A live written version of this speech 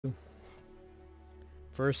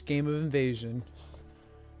First game of invasion.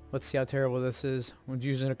 Let's see how terrible this is when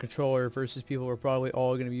using a controller versus people who are probably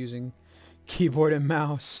all going to be using keyboard and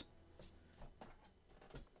mouse.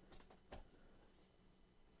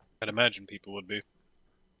 I'd imagine people would be.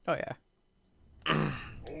 Oh yeah.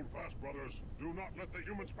 Hold fast, brothers. Do not let the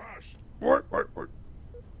humans pass. Wart.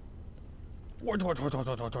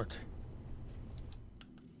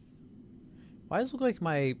 Why does it look like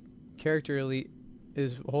my character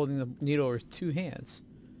is holding the needle with two hands?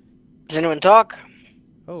 Does anyone talk?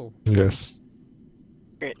 Oh. Yes.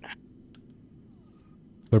 Great.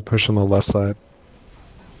 They're pushing the left side.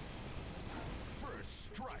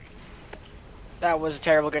 That was a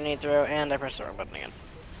terrible grenade throw, and I pressed the wrong button again.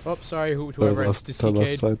 Oh, sorry, whoever left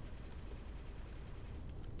CK'd. side.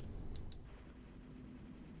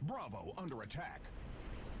 Bravo under attack.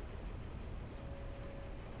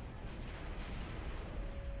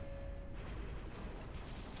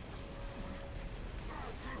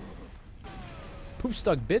 Poop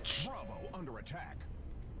stuck, bitch. Bravo under attack.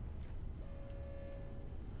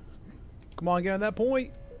 Come on, get on that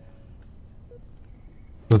point.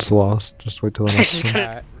 It's lost. Just wait till the next one.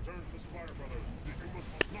 Alright. Return to the Spire, brothers. The humans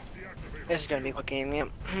must not be activated. This is gonna be a quick game, yep.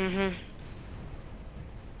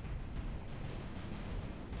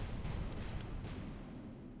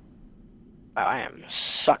 Wow, I am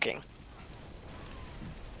sucking.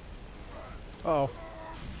 Oh.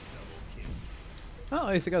 Oh,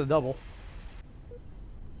 at least I got a double.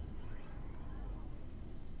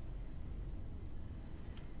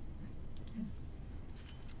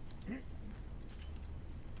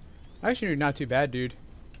 Actually, you're not too bad, dude.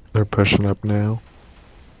 They're pushing up now.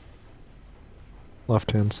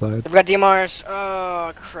 Left hand side. They've got DMRs.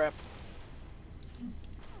 Oh, crap.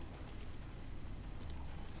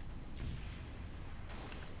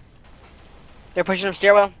 They're pushing them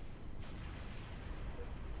stairwell.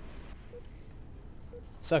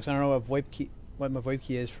 Sucks. I don't know what my VoIP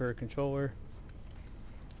key is for a controller.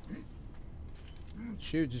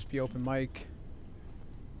 Should just be open mic.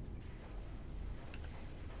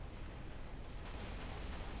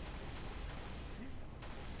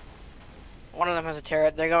 One of them has a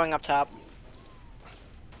turret. They're going up top.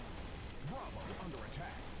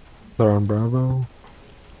 They're on Bravo.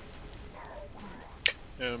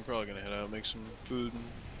 Yeah, I'm probably gonna head out, make some food, and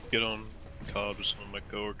get on COD with some of my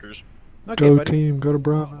coworkers. Okay, Go buddy. team, go to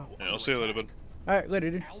Bravo. Yeah, I'll see you later, bud. Alright,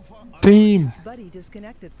 later, dude. Team! Buddy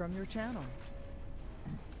disconnected from your channel.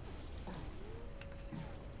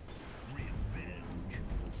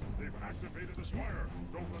 They've activated the Spire.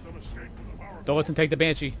 Don't let them escape from the power. Don't let them take the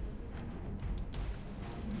Banshee.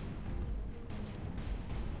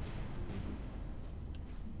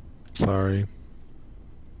 Sorry.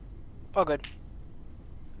 Oh, good.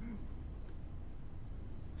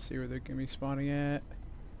 See where they're gonna be spawning at.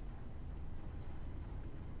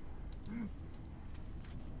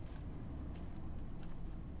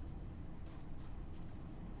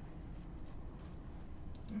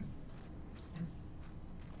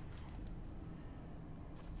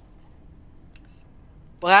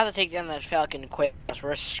 We'll have to take down that Falcon quick, because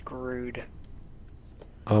we're screwed.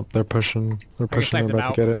 Oh, they're pushing. They're pushing. snipe They're them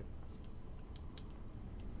about to out. get it.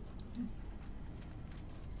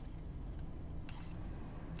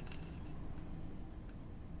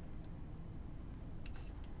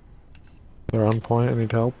 They're on point. I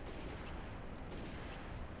need help.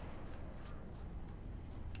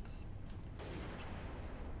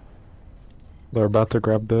 They're about to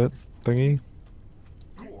grab the thingy.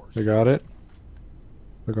 They got it.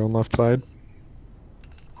 They're going left side.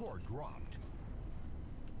 Core dropped.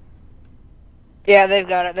 Yeah, they've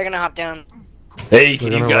got it. They're gonna hop down. Hey, can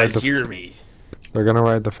They're you gonna ride guys the- hear me? They're gonna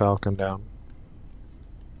ride the Falcon down.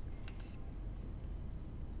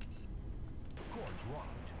 Core dropped.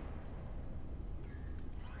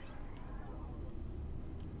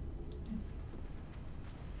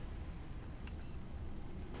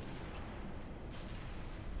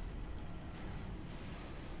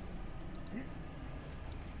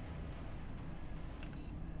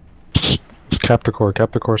 Cap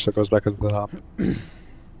the core so it goes back to the top.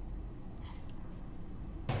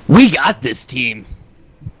 We got this team.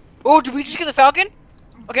 Oh, did we just get the Falcon?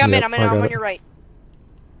 Okay, I'm Yep, in. I I'm got on it. your right.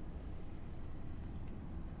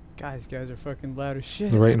 Guys are fucking loud as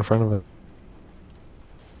shit. They're right in front of it.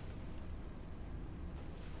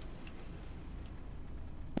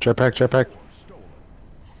 Jetpack. Stolen.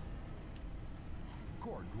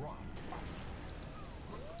 Core dropped.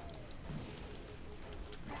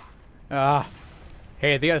 Ah.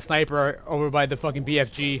 Hey, they got a sniper over by the fucking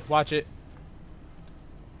BFG. Watch it.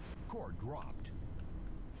 Core dropped.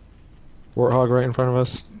 Warthog right in front of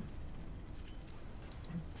us.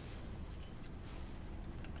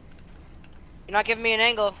 You're not giving me an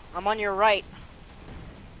angle. I'm on your right.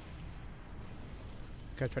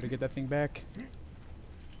 Gotta try to get that thing back.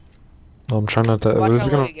 I'm trying not to. Watch This how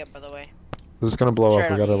is low gonna. you get, by the way. This is gonna blow Sure, up.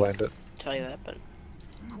 We I don't gotta need land it. to tell you that, but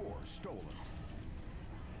Core stolen.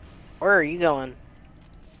 where are you going?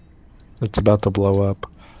 It's about to blow up.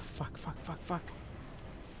 Fuck, fuck, fuck, fuck.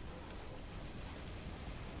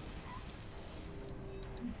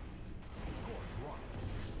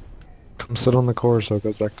 Come sit on the core so it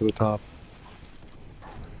goes back to the top.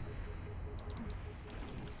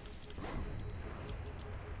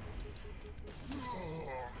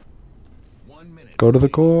 Go to the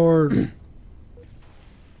core.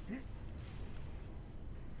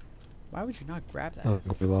 Why would you not grab that? Oh,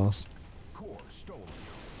 we lost. Core stolen.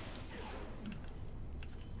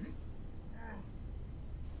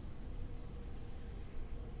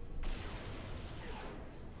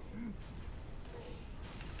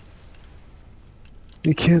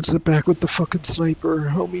 You can't sit back with the fucking sniper,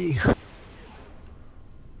 homie.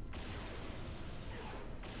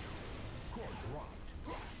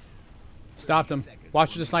 Stopped him.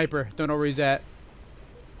 Watch the sniper. Don't know where he's at.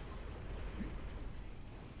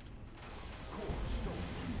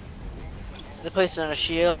 The place on a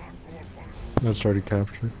shield. That's already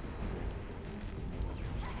captured.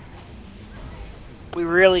 We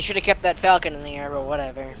really should have kept that Falcon in the air, but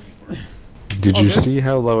whatever. Did Oh, you good. see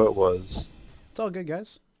how low it was? It's all good,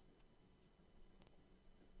 guys.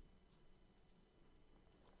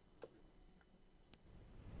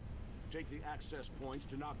 Take the access points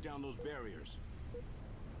to knock down those barriers.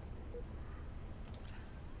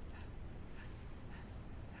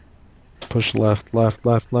 Push left, left,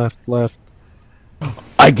 left, left, left.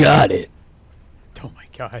 I got it. Oh my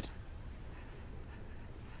god.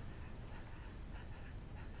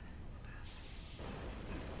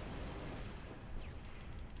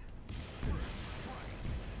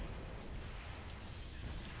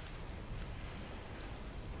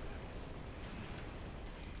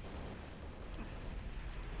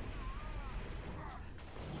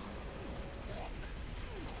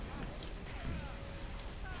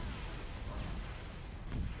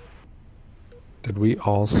 Did we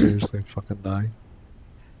all seriously fucking die?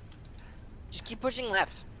 Just keep pushing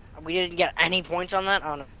left. We didn't get any points on that.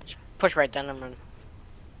 Oh no. Just push right then and run.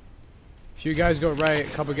 A few guys go right, a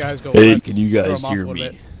couple guys go Hey, left. can you Throw guys 'em off a hear little me?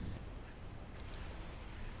 bit.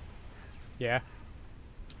 Yeah.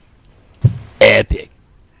 Epic.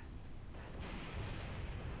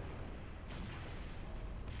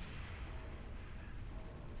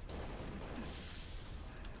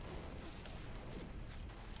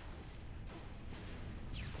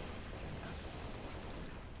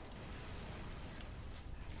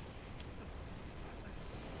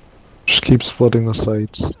 Just keep splitting the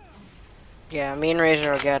sites. Yeah, me and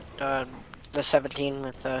Razor will get the 17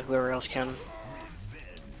 with whoever else can.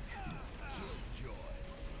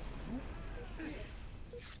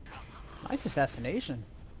 Nice assassination.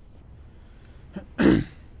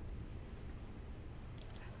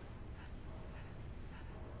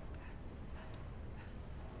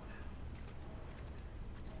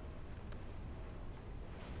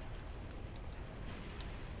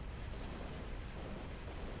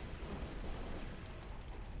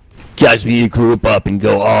 Guys, we need to group up and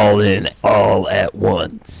go all in, all at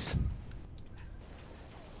once.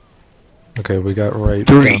 Okay, we got right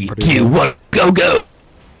down 3, pretty 2, low. 1, go, go!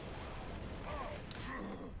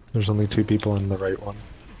 There's only 2 people in the right one.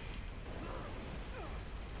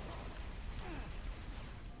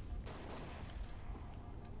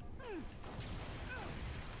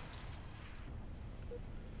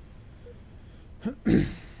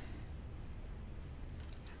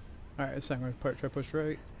 Alright, so I'm gonna try push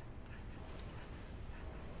right.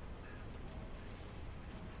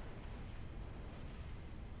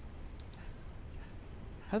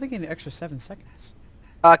 How they get an extra 7 seconds?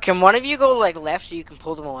 Can one of you go like left so you can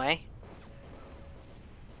pull them away?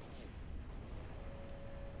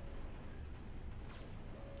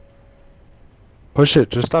 Push it,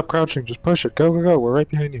 just stop crouching, just push it. Go, go, go, we're right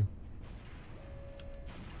behind you.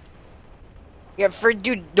 Yeah,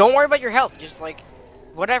 dude, don't worry about your health. Just like,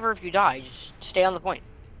 whatever if you die, just stay on the point.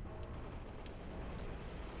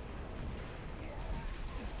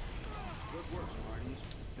 Good work, Spartans.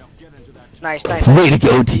 Now get into that Nice, nice. Way to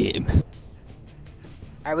go, team.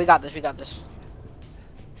 Alright, we got this, we got this.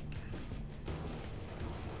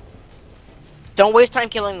 Don't waste time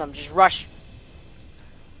killing them, just rush.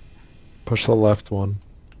 Push the left one.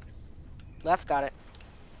 Left, got it.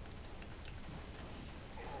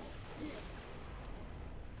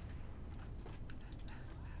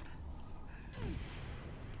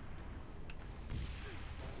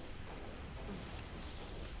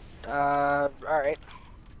 Alright.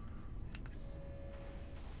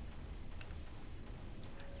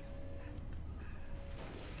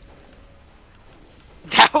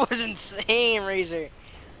 That was insane, Razor.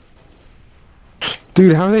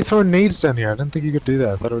 Dude, how are they throwing nades down here? I didn't think you could do that.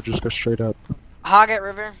 I thought it would just go straight up. Hog at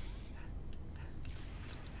river.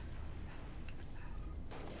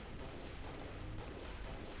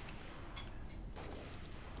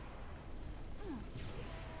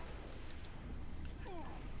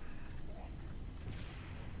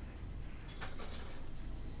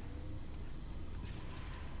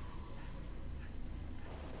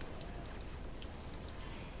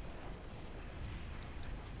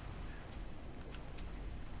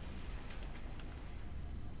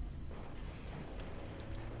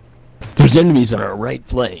 There's enemies on our right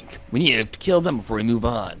flank. We need to kill them before we move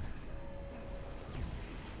on.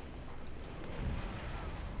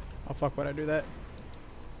 Oh fuck, why'd I do that?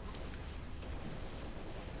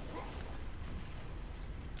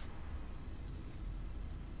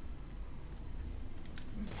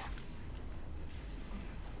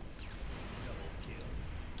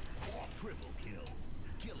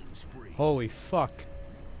 Holy fuck.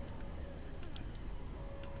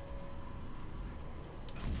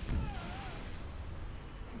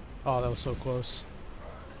 Oh, that was so close.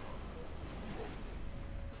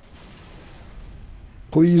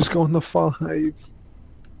 Please go in the 5.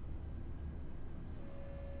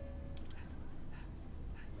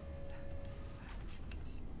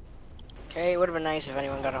 Okay, it would have been nice if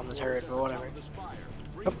anyone got on the turret, but whatever.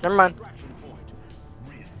 Oh, never mind.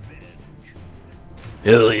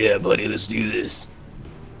 Hell yeah, buddy, let's do this.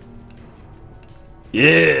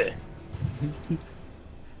 Yeah.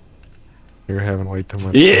 You're having way too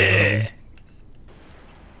much Yeah. fun.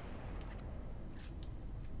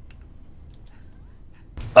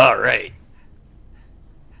 All right.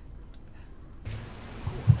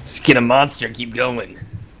 Let's get a monster and keep going.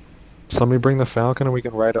 So let me bring the Falcon and we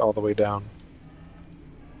can ride it all the way down.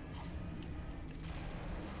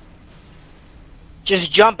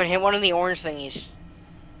 Just jump and hit one of the orange thingies.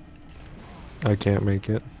 I can't make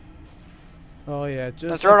it. Oh yeah,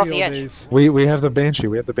 just throw it like off the old edge. days. We have the Banshee.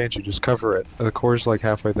 We have the Banshee. Just cover it. The core's like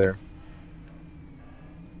halfway there.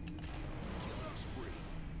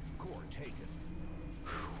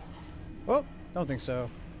 Oh, don't think so.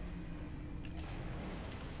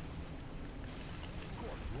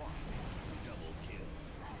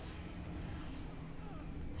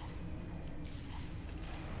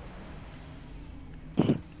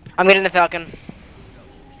 I'm getting the Falcon.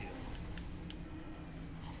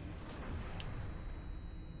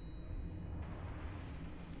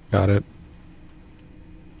 Got it.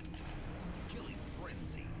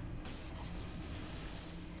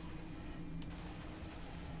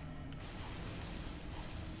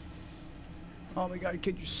 Oh my god,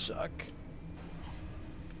 kid, you suck.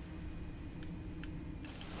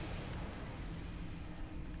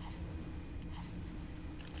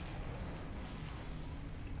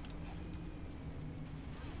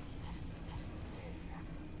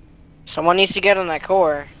 Someone needs to get on that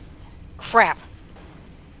core. Crap.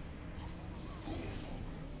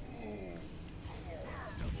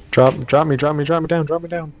 Drop me down, drop me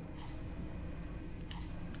down.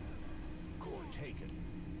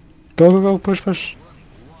 Go, push.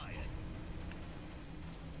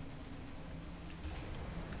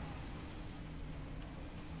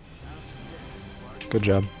 Good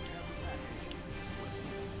job.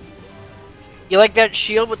 You like that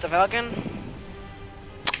shield with the Falcon?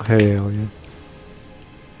 Hell yeah.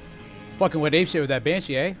 Fucking what ape shit with that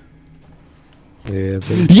Banshee, eh? Yeah,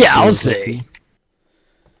 baby. Yeah, I'll say.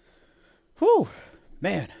 Whew,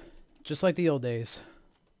 man, just like the old days.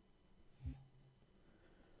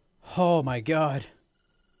 Oh my god.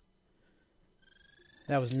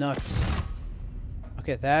 That was nuts.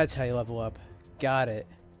 Okay, that's how you level up. Got it.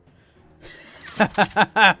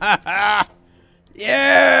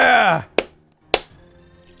 Yeah!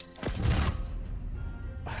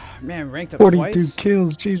 Man, ranked up 42 twice?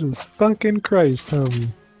 kills, Jesus fucking Christ, homie.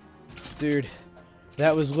 Dude,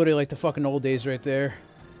 that was literally like the fucking old days right there.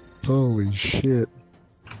 Holy shit.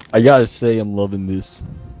 I gotta say, I'm loving this.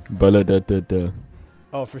 Ba-la-da-da-da.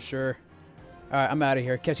 Oh, for sure. Alright, I'm out of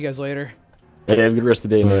here. Catch you guys later. Hey, have a good rest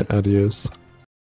of the day, man. Alright, adios.